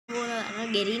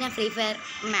ഗരീന free fire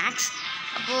max.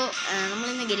 അപ്പോൾ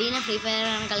നമ്മളിന്ന് ഗരീന free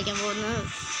ഫയറാണ് കളിക്കാൻ പോകുന്നത്.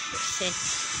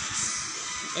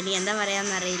 എനിക്ക് എന്താ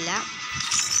പറയാമെന്നറിയില്ല.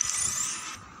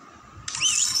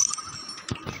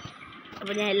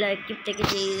 അപ്പോൾ ഞാൻ എല്ലാം എക്വിപ്റ്റൊക്കെ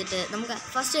ചെയ്തിട്ട് നമുക്ക്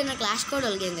ഫസ്റ്റ് തന്നെ ക്ലാഷ് കോഡ്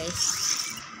കളിക്കാം ഗൈസ്.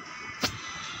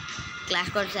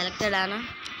 ക്ലാഷ് കോഡ് സെലക്റ്റഡ് ആണ്.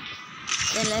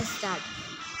 സ്റ്റാർട്ട്.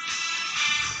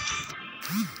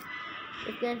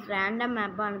 റാൻഡം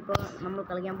മാപ്പാണ് ഇപ്പോൾ നമ്മൾ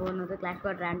കളിക്കാൻ പോകുന്നത്. ക്ലാഷ്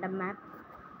കോഡ് റാൻഡം മാപ്പ്.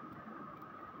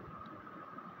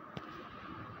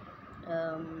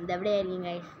 ഇതെവിടെയായിരിക്കും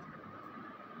guys?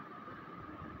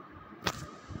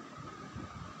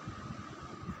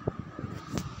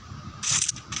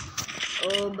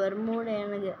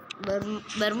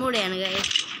 ബെർമൂഡയാണ്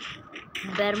guys.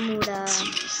 Bermuda.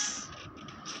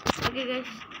 Okay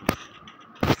guys,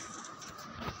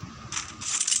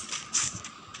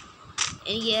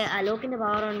 എനിക്ക് അലോക്കിൻ്റെ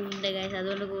പവർ ഉണ്ട് ഗൈസ്,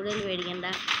 അതുകൊണ്ട് കൂടുതൽ പേടിക്കണ്ട.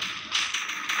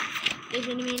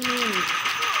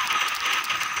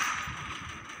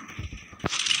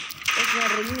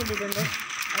 റിങ് ഇട്ടിട്ടുണ്ട്,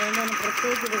 അതുകൊണ്ട് തന്നെ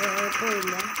പ്രത്യേകിച്ചൊരു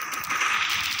കുഴപ്പമില്ല.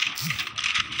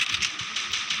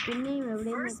 പിന്നെയും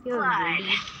എവിടെയെന്നൊക്കെയോ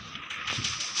ഉണ്ട്.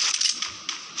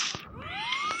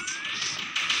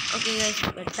 ഓക്കെ ഗൈസ്,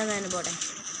 പെട്ടെന്ന് തന്നെ പോട്ടെ.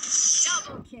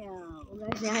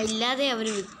 ഞാൻ ഇല്ലാതെ അവർ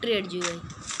വിക്ടറി അടിച്ചു ഗൈസ്.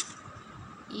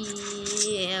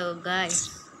 ഗൈസ്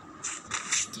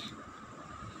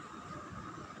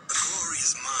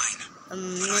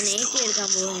ഞാൻ എടുക്കാൻ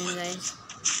പോകുന്നു ഗൈസ്.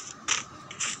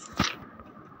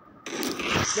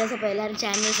 അപ്പോൾ എല്ലാവരും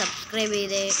ചാനൽ സബ്സ്ക്രൈബ്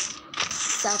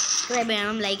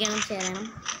ചെയ്യണം, ലൈക്ക് ചെയ്യണം, ഷെയർ ചെയ്യണം.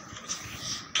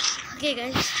 ഓക്കെ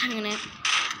ഗൈസ്, അങ്ങനെ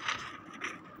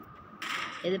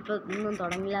ഇതിപ്പോൾ ഒന്നും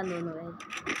തുടങ്ങില്ല എന്ന് തോന്നുന്നു ഗൈസ്.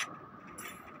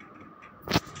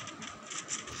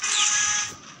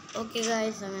 ഓക്കെ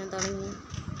ഗൈസ്, അങ്ങനെ തുടങ്ങി.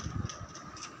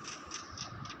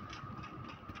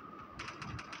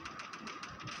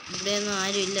 ഇവിടെയൊന്നും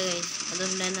ആരും ഇല്ല ഗൈസ്,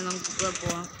 അതുകൊണ്ട് തന്നെ നമുക്കിപ്പോൾ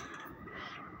പോവാം.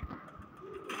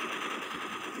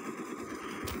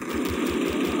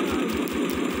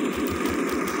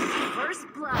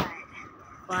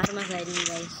 ഫാർമസ് ആയിരിക്കും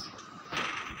ഗൈസ്.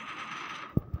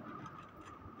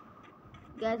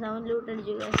 ഗൈസ് അവൻ ലൂട്ട്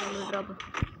അടിച്ചു ഗൈസ്, നമ്മൾ ഡ്രോപ്പ്.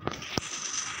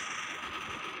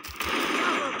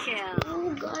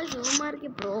 ഗൈസ് ഇവന്മാർക്ക്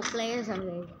പ്രോ പ്ലേയേഴ്സ് ആണ്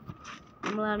ഗൈസ്,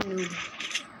 നമ്മളാണ് ന്യൂബ്.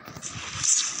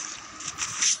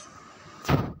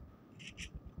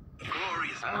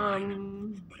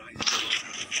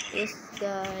 യെസ്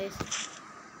ഗൈസ്,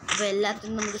 അപ്പോൾ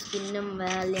എല്ലാത്തിനും നമുക്ക് സ്കിന്നും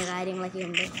വലിയ കാര്യങ്ങളൊക്കെ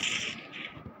ഉണ്ട്.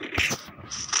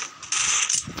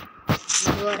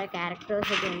 ഓരോ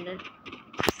ക്യാരക്ടേഴ്സൊക്കെ ഉണ്ട്.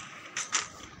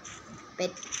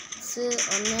 പെറ്റ്സ്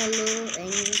ഒന്നേ ഉള്ളൂ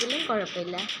എങ്കിലും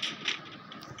കുഴപ്പമില്ല.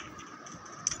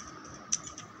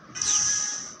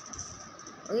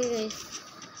 ഓക്കെ ഗൈസ്,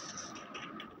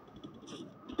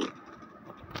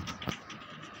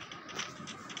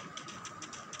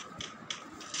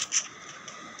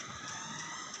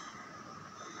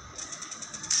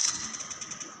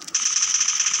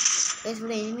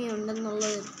 ഇവിടെ എനിമി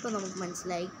ഉണ്ടെന്നുള്ളത് ഇപ്പം നമുക്ക്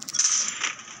മനസ്സിലായി.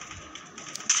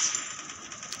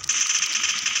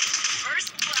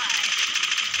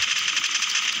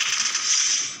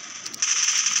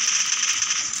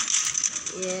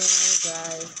 Yeah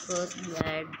guys, first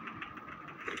blood.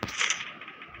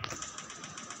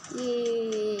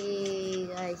 Yay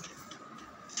guys.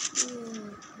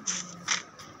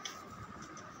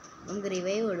 നമുക്ക്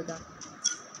റിവൈവ് കൊടുക്കാം.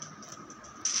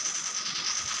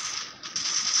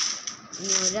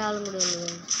 ഇനി ഒരാളും കൂടെ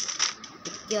ഉള്ളു.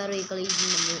 മിക്കവാറും ഈ കളി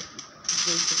നമ്മൾ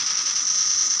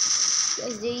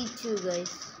ജയിച്ചു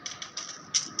ഗൈസ്.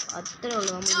 അത്രേ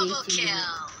ഉള്ളൂ, നമ്മൾ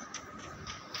ജയിച്ചിരിക്കുന്നു.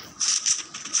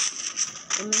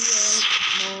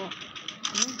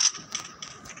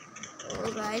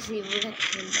 ഇവിടെ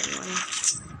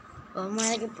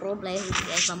അവന്മാരൊക്കെ പ്രോ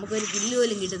പ്ലേയേഴ്സ്, നമുക്കൊരു കില്ല്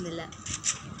പോലും കിട്ടുന്നില്ല.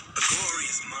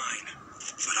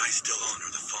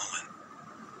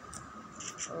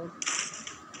 ഓക്കെ,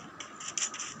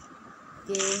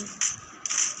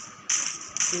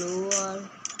 ബ്ലൂ വാൾ,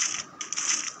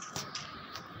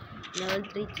 ലെവൽ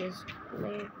 3 ചെസ്റ്റ്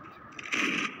പ്ലേറ്റ്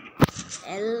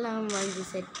എല്ലാം വളരെ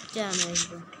സെറ്റാണ്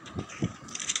ഇപ്പം.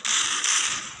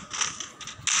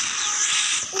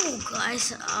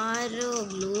 ഗായ്സ് ആരോ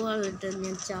ഗ്ലൂ വാൾ ഇട്ട്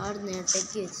ഞാൻ ചാർജ്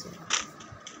ടെക്കി വെച്ചു.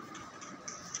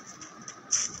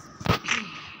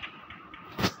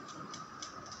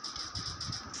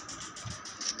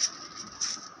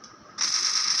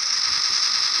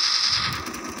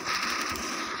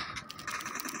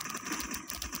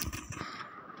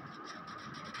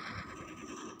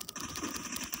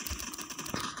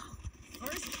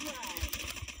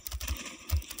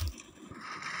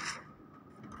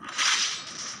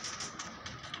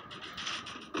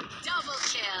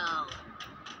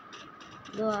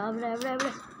 Triple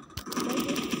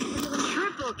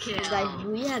kill. Guys,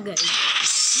 booyah guys.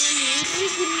 ഞാൻ ഒരു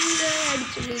കില്ല്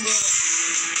അടിച്ചുള്ളൂ ഇതുവരെ.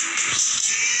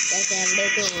 Guys,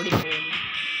 എവിടെയൊക്കെ ഓടിപ്പോകുന്നു.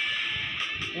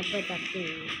 എപ്പോ തട്ടി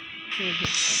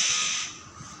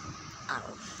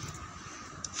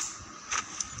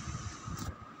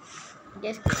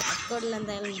ക്ലാസ് കോഡിൽ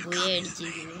എന്തായാലും ബൂയ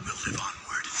അടിച്ചിരിക്കുന്നു.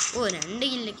 ഓ 2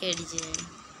 കില്ലൊക്കെ അടിച്ച്.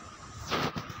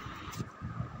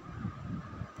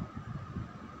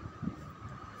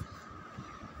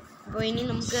 അപ്പോൾ ഇനി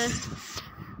നമുക്ക്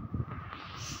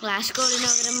ക്ലാഷ് കോഡിന്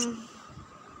പകരം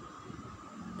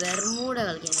ബെർമൂഡ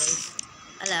കളിക്കാം ഗൈസ്.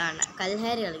 അല്ല വേണ്ട,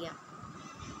 കൽഹാരി കളിക്കാം.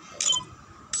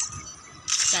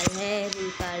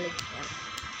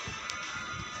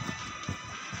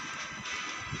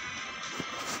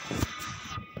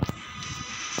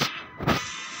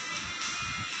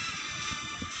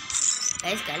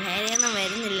 ഗൈസ് കൽഹാരി ഒന്നും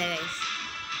വരുന്നില്ല guys.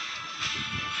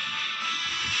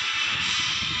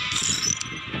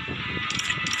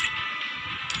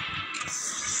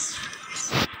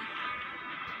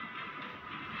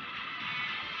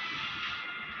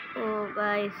 Oh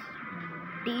guys,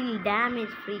 deal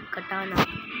damage free katana.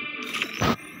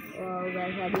 Oh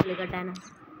guys, adili katana.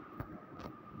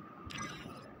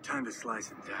 Time to slice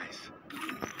and dice.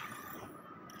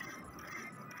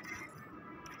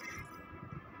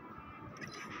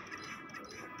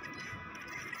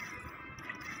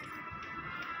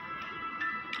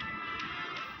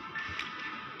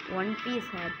 One piece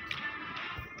hat.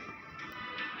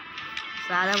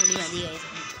 सारा मुड़ी मदी guys.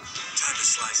 Time to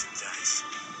slice and dice.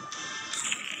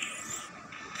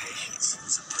 Patience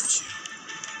is a virtue.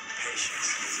 Patience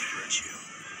is a virtue.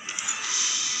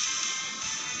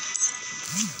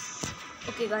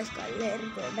 Okay guys, കൽഹേരി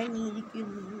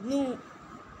തുടങ്ങിയിരിക്കുന്നു.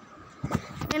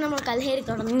 നമ്മൾ കൽഹേരി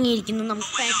തുടങ്ങിയിരിക്കുന്നു.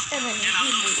 നമുക്ക് പെട്ടെന്ന്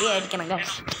അടിക്കണം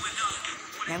guys.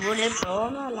 ഞാൻ കൂടുതൽ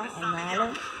പ്രോന്നല്ല,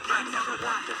 എന്നാലും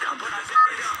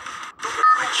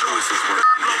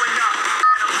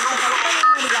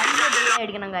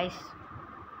അടിക്കണം guys.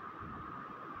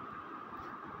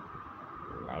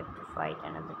 Live to fight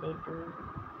another day too.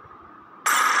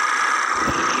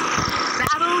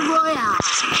 Battle Royale.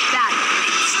 That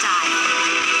style.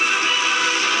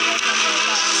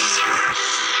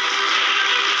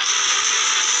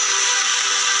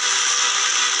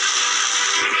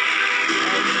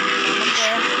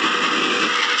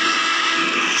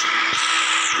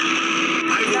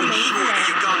 I will ensure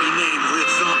the Kagami name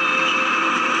lives on.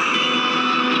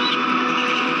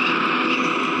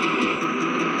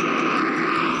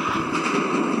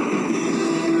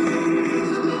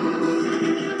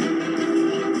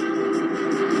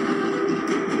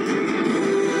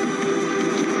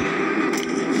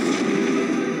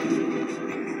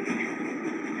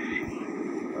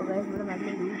 ഇവിടെ നല്ല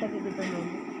ലൂട്ടൊക്കെ കിട്ടുന്നു.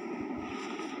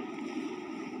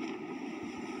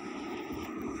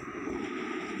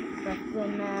 ഫസ്റ്റ്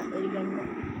തന്നെ ഒരു ഗണ്ണ്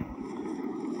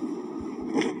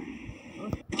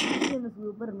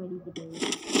സൂപ്പർ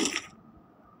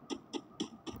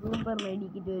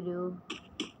മെഡിക്കിറ്റ് ഒരു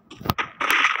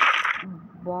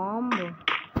ബോംബ്.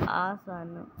 ആ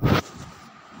സാധനം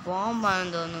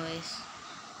ബോംബാണെന്ന് തോന്നുന്നു വയസ്സ്.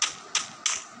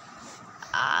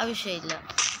 ആവശ്യമില്ല.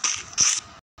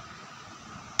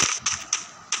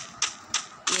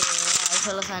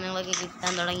 ആവശ്യമുള്ള സാധനങ്ങളൊക്കെ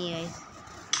കിട്ടാൻ തുടങ്ങി ഗൈസ്.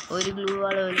 ഒരു ഗ്ലൂ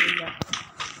വാൾ പോലും ഇല്ല.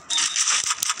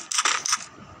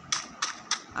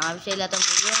 ആവശ്യമില്ലാത്ത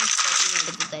മുഴുവൻ സ്റ്റെപ്പിന്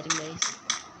എടുത്ത് തരും ഗൈസ്.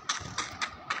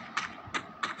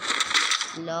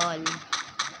 ലോൽ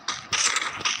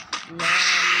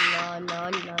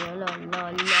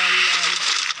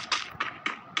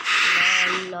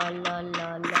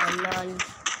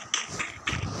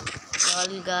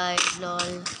guys,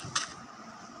 lol.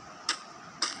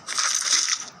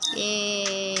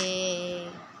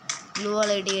 ഗ്ലൂ വാൾ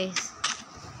കിട്ടി ഗൈസ്.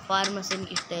 ഫാർമസ്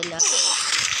എനിക്ക് ഇഷ്ടമില്ല.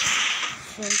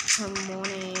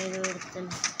 മോനെ ഏതൊരുത്തൻ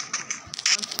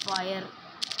ഫയർ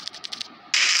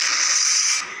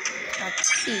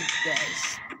തട്ടി ഗൈസ്.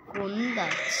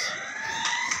 കൊണ്ടാച്ച്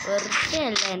വെറുതെ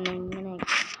അല്ല എന്നെ ഇങ്ങനെ.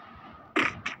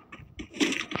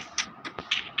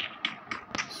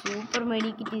 സൂപ്പർ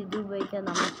മെഡിക്കിറ്റ് ഇത് ഉപയോഗിച്ചാൽ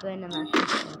നമുക്ക് തന്നെ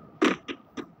നഷ്ടപ്പെടും.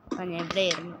 ഞാൻ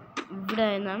എവിടെയായിരുന്നു? ഇവിടെ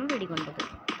നിന്നാണ് പിടിക്കൊണ്ടത്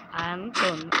ആണെന്ന്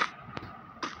തോന്നുന്നു.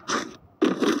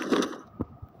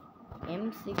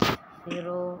 M60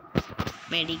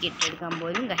 മെഡിക്കിറ്റ് എടുക്കാൻ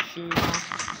പോലും കഴിയില്ല.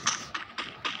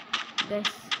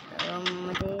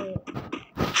 മറ്റേ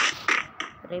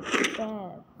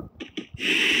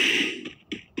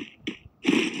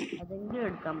അതെങ്കിലും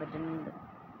എടുക്കാൻ പറ്റുന്നുണ്ട്.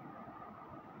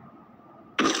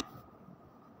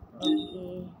 ഓക്കെ,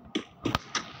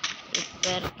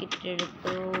 റിപ്പയർ കിറ്റ്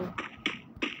എടുത്തു.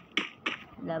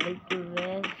 level 2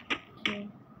 വേസ്റ്റ്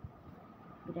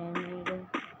ഗ്രാനേഡ്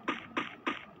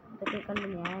ഇതൊക്കെ കണ്ട്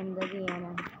ഞാൻ എന്താ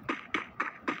ചെയ്യാനാ?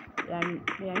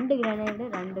 രണ്ട് ഗ്രാനേഡ്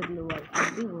 2 ഗ്ലൂ വാൾ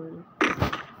അടിപൊളി.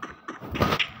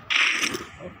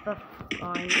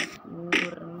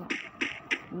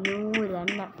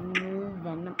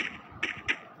 നൂറെണ്ണം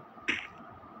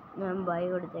ഞാൻ ബൈ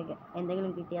കൊടുത്തേക്കാം.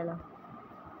 എന്തെങ്കിലും കിട്ടിയാലോ?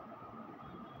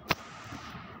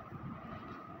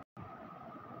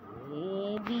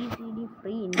 ABCD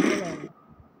ഫ്രീ ഇന്ത്യയിലാണ്.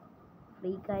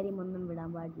 ഫ്രീ കാര്യമൊന്നും വിടാൻ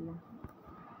പാടില്ല.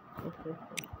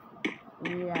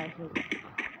 ഇനി ആവശ്യമില്ല.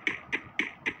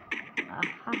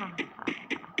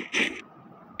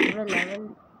 ഇവിടെ ലെവൽ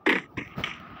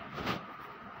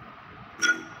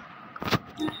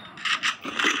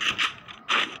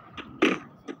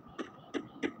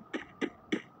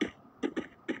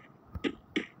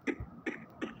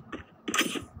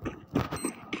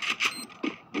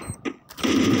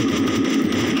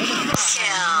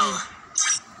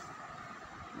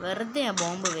വെറുതെ ആ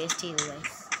ബോംബ് വേസ്റ്റ് ചെയ്തു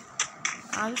ഗൈസ്.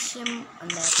 ആവശ്യം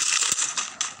ഉണ്ടായിരുന്നു.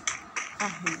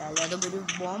 എന്തായാലും അതും ഒരു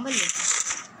ബോംബല്ലേ,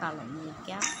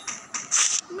 കളഞ്ഞിരിക്കാം.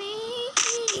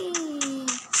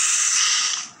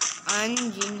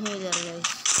 5 ഇൻഹേലർ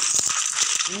ഗൈസ്.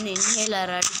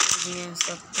 ഇൻഹേലർ അടിച്ച് ഞാൻ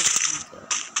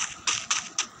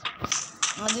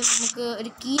ആദ്യം നമുക്ക് ഒരു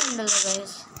കീ ഉണ്ടല്ലോ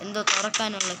ഗൈസ്, എന്തോ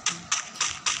തുറക്കാനുള്ള കീ.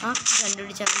 ആ കീ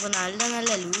കണ്ടുപിടിച്ചാൽ നമുക്ക് നല്ല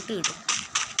നല്ല ലൂട്ട് കിട്ടും.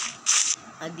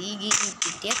 അത് ഈ ഗെയിം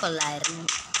കിട്ടിയാൽ കൊള്ളായിരുന്നു.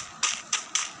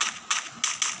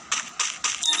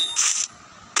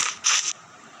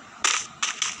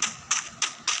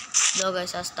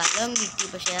 ഗൈസ് ആ സ്ഥലം കിട്ടി,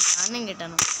 പക്ഷെ ആ സാധനം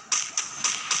കിട്ടണം.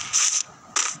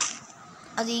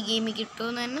 അത് ഈ ഗെയിമിൽ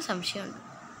കിട്ടുമെന്ന് തന്നെ സംശയമുണ്ട്.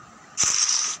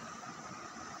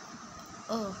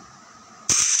 ഓ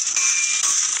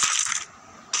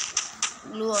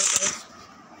ഗ്ലൂ വാൾ ഗൈസ്.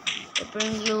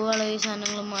 എപ്പോഴും ഗ്ലൂ വാൾ ഈ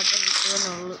സാധനങ്ങൾ മാത്രമേ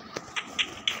കിട്ടുമെന്നുള്ളൂ.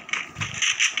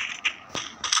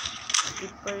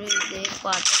 ഇപ്പോഴും ഇതേ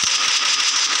പാട്ട്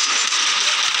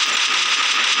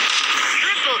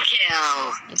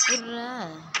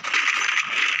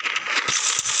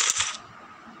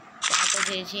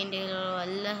ചേച്ചീൻ്റെ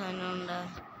വല്ല സാധനം ഉണ്ടാ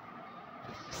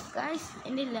ഗൈസ്.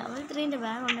 എൻ്റെ ലെവൽ 3ൻ്റെ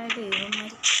ബാഗ് ഉണ്ടായിട്ട്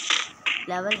ഇവന്മാർ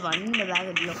ലെവൽ 1ൻ്റെ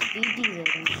ബാഗ് ലൊക്കേറ്റ്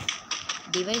ചെയ്തിരുന്നു.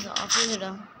 ഡിവൈസ് ഓഫ്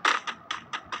ചെയ്തിടാം.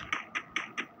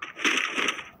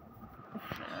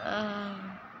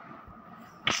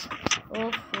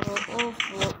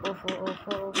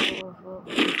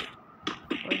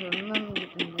 ഒന്നും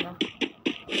കിട്ടുന്നില്ല.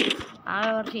 ആകെ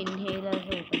കുറച്ച് ഇൻഹേലേഴ്സ്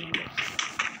കിട്ടുന്നുണ്ട്.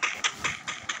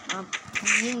 ആ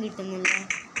പിയും കിട്ടുന്നില്ല.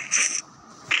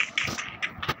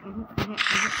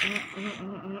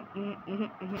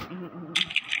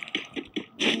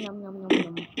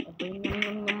 എപ്പോഴും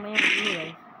ഞമ്മേ ഉള്ളൂ.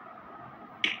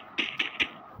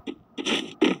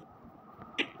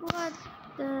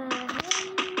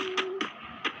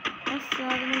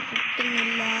 സാധനം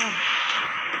കിട്ടുന്നില്ല.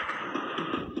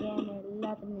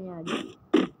 എല്ലാത്തിനും ഞാൻ അടി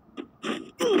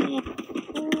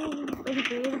ഒരു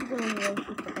പേടിച്ച്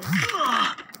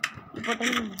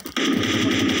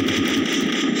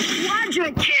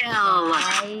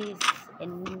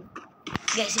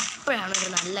ഇപ്പോഴാണ് ഒരു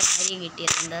നല്ല കാര്യം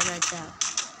കിട്ടിയത്. എന്താന്ന് വെച്ചാൽ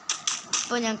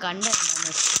ഇപ്പോൾ ഞാൻ കണ്ടെന്താന്ന്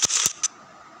വെച്ചാൽ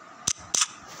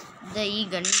ഇത് ഈ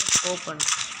ഗണ്ണിന് സ്കോപ്പുണ്ട്.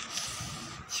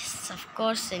 ഓഫ്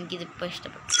കോഴ്സ് എനിക്കിതിപ്പോൾ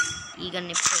ഇഷ്ടപ്പെട്ടു. ഈ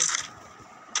ഗണ്ണിപ്പോൾ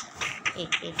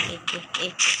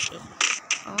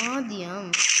ആദ്യം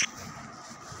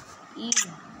ഈ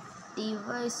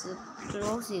ഡിവൈസ്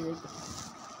ക്ലോസ് ചെയ്തിട്ട്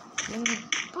അല്ലെങ്കിൽ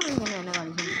ഇപ്പോൾ ഇങ്ങനെ തന്നെ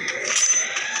കാണിച്ചു.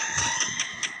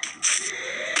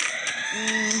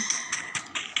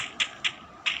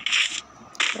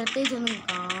 പ്രത്യേകിച്ചൊന്നും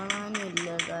കാണാനുമില്ല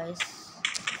ഗൈസ്.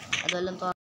 അതെല്ലാം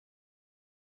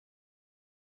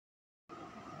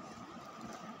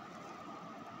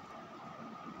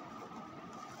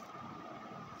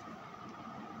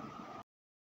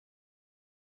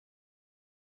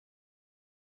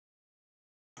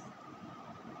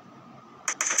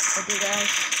ഓക്കെ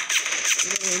ഗൈസ്,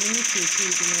 ഇത് എനിമി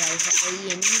ചേച്ചിരിക്കുന്നു ഗൈസ്. അപ്പോൾ ഈ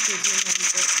എനിമി ചേച്ചി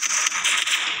നമുക്ക്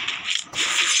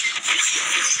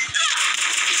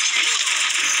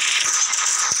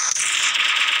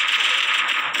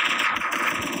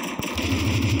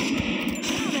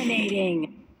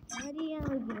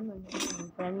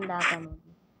ഫ്രണ്ടാക്കാൻ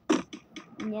നോക്കി.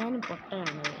 ഞാൻ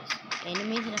പൊട്ടനാണ് ഗൈസ്.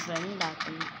 എനിമീസിനെ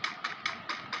ഫ്രണ്ടാക്കുന്നു.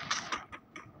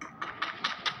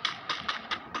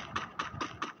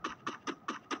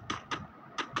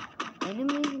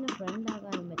 എനിമീസിനെ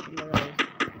ഫ്രണ്ടാക്കാനും പറ്റില്ല ഗൈസ്.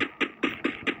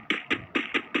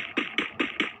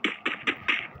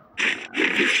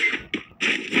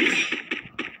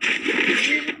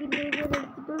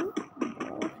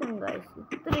 മോശം ഗൈസ്,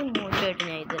 ഇത്രയും മോശമായിട്ട്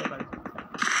ഞാൻ ഇതുവരെ കളിച്ചിട്ടില്ല.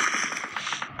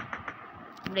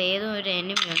 ഇവിടെ ഏതോ ഒരു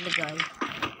എനിമി ഉണ്ട് ഗൈസ്.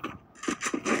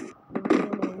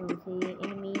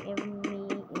 എനിമി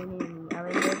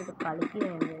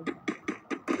കളിക്കുകയാണ്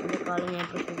എൻ്റെ കളി ഞാൻ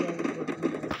ശരിയാക്കി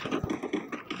കൊടുക്കുന്നത്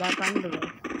ഇതാ കണ്ടു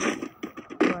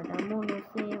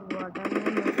വടമുണസേ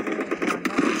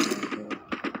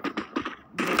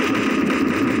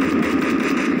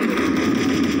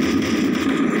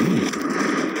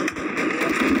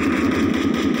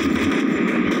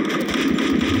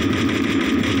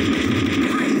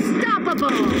Unstoppable!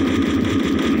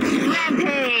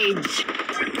 Rampage!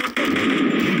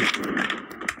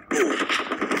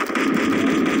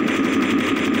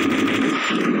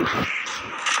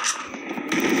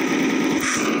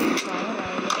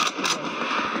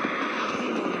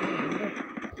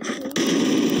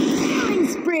 Killing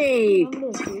spree!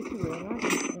 Killing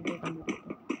spree!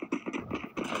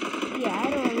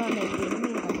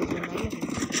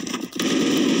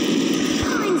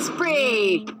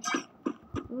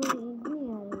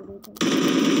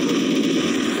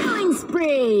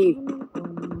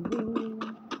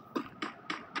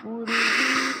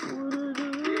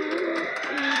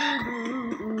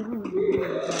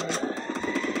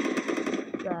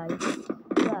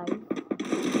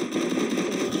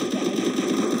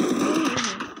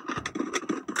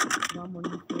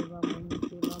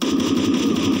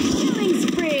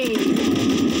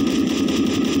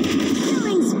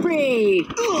 Killing spree!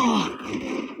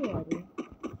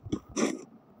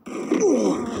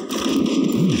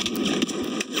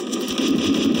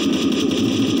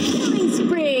 Killing spree! Killing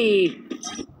spree! Killing spree!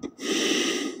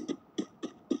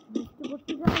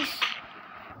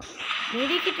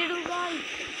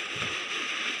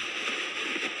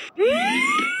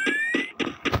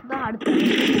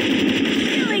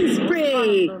 Killing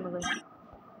spree!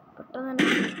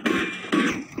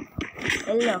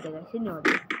 എല്ലാം ഓക്കെ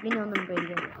ശരിയോട്ട് പിന്നെ ഒന്നും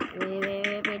പേടിക്കാണ്ട്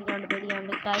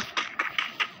കാശ്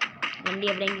വണ്ടി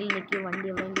എവിടെയെങ്കിലും നിൽക്കും വണ്ടി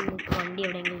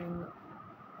എവിടെയെങ്കിലും നിന്ന്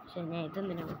പക്ഷെ ഞാൻ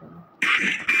ഇതെന്തിനാണ് കൊടുക്കുന്നത്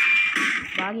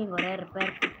ഭാഗ്യം കുറേ റിപ്പയർ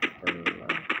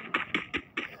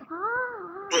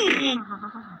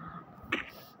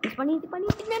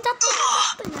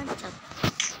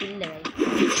ഇല്ല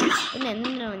പിന്നെ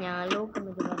എന്തിനാണ് ഞാൻ ലോക്ക്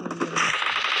എന്നൊക്കെ പറഞ്ഞിട്ടുള്ളത്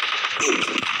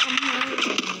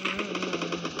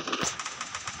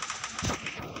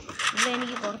ഇവിടെ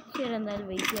എനിക്ക് കുറച്ച് നേരം എന്തായാലും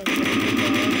വെയിറ്റ് ചെയ്യാൻ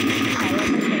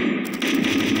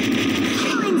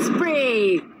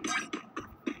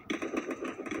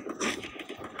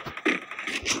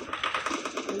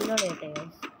ഉള്ളോടെ കേട്ടെ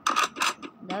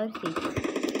ഇതാ ഒരു സീറ്റ്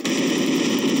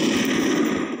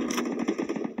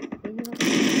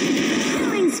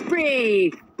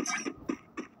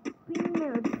പിന്നെ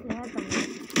ഒരു ചേട്ടൻ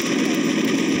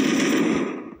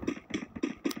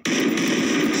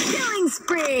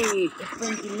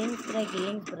എപ്പോഴും കില്ലിങ് സ്പ്രേ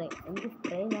എനിക്ക്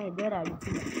സ്പ്രേ ഞാൻ ഇതുവരെ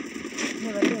അടിച്ചില്ല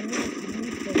പിന്നെ വെറുതെ എങ്ങനെ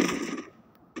കില്ലിങ് സ്പ്രേ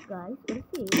ഗായ്സ് ഒരു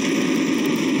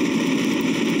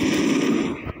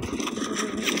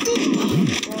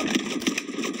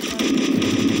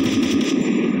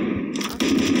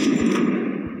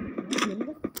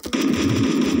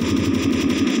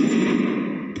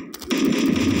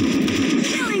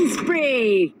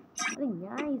അത്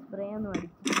ഞാൻ ഈ സ്പ്രേ ഒന്നും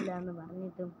അടിച്ചിട്ടില്ല എന്ന്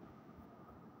പറഞ്ഞിട്ടും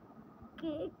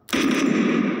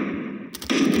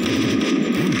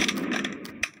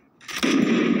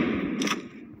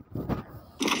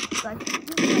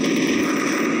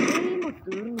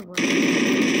തീർന്നു പോയി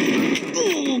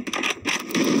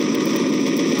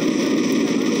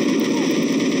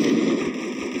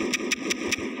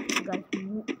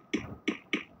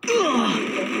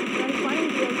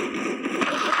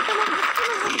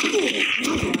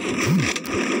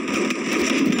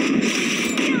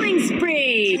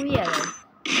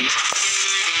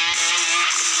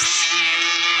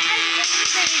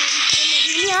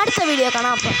ഇനി അടുത്ത വീഡിയോ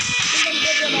കാണാം അപ്പം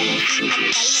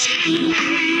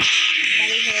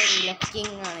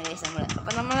കിങ് ആണ് ഗൈസ് നമ്മൾ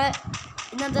അപ്പം നമ്മൾ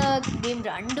ഇന്നത്തെ ഗെയിം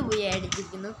 2 പോയി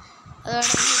അടിച്ചിരിക്കുന്നു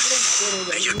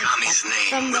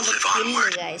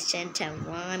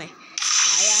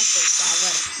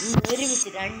ഒരുമിച്ച്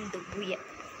 2 പൂയ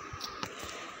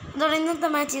എന്താണ് ഇന്നത്തെ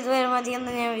മാച്ച് ഇതുവരെ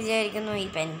മതിയെന്ന് ഞാൻ വിചാരിക്കുന്നു ഈ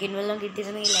പെൻകിൻ വെള്ളം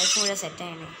കിട്ടിയിരുന്നെങ്കിൽ ലൈഫ് മുഴുവൻ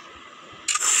സെറ്റായാണ്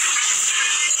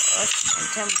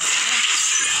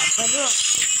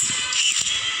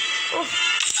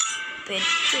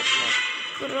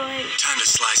Time to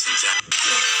slice them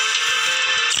down.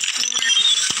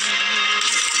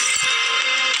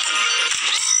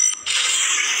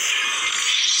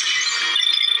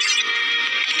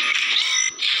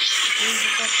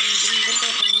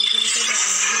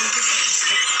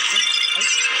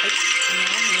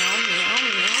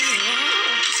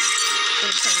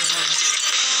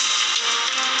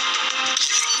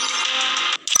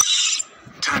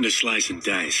 Time to slice and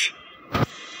dice.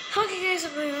 Okay guys,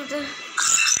 അപ്പോൾ ഇന്നത്തെ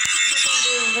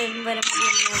വരെ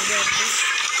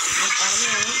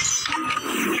പറഞ്ഞാണ്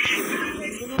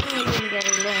എന്തിനാണെന്ന്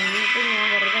എനിക്കറിയില്ല. എന്നിട്ട് ഞാൻ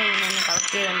വെറുതെ ഇങ്ങനെ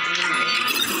കളക്ട് ചെയ്തുകൊണ്ടിരിക്കുന്നത്.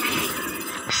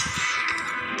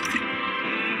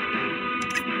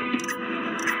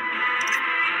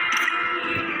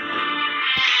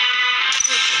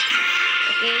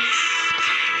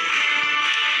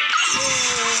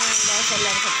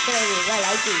 എല്ലാവരും സബ്സ്ക്രൈബ് ചെയ്യുക,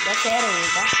 ലൈക്ക് ചെയ്യുക, ഷെയർ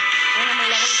ചെയ്യുക. അങ്ങനെ നമ്മൾ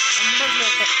ലെവൽ 9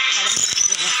 കടന്നിരിക്കുന്നു.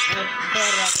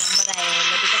 9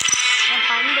 ബിക്കോസ് ഞാൻ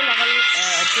പണ്ട് ലെവൽ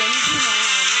 29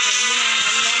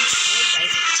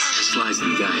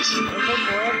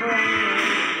 പോയപ്പോഴാണ്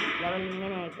ലെവൽ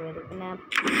ഇങ്ങനെ ആയിപ്പോയത്. പിന്നെ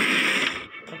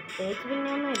പ്രത്യേകിച്ച് പിന്നെ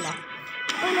ഒന്നുമില്ല.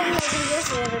 അപ്പോൾ ലെവൽ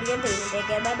ഷെയർ ചെയ്യുക.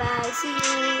 Bye bye, see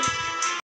you.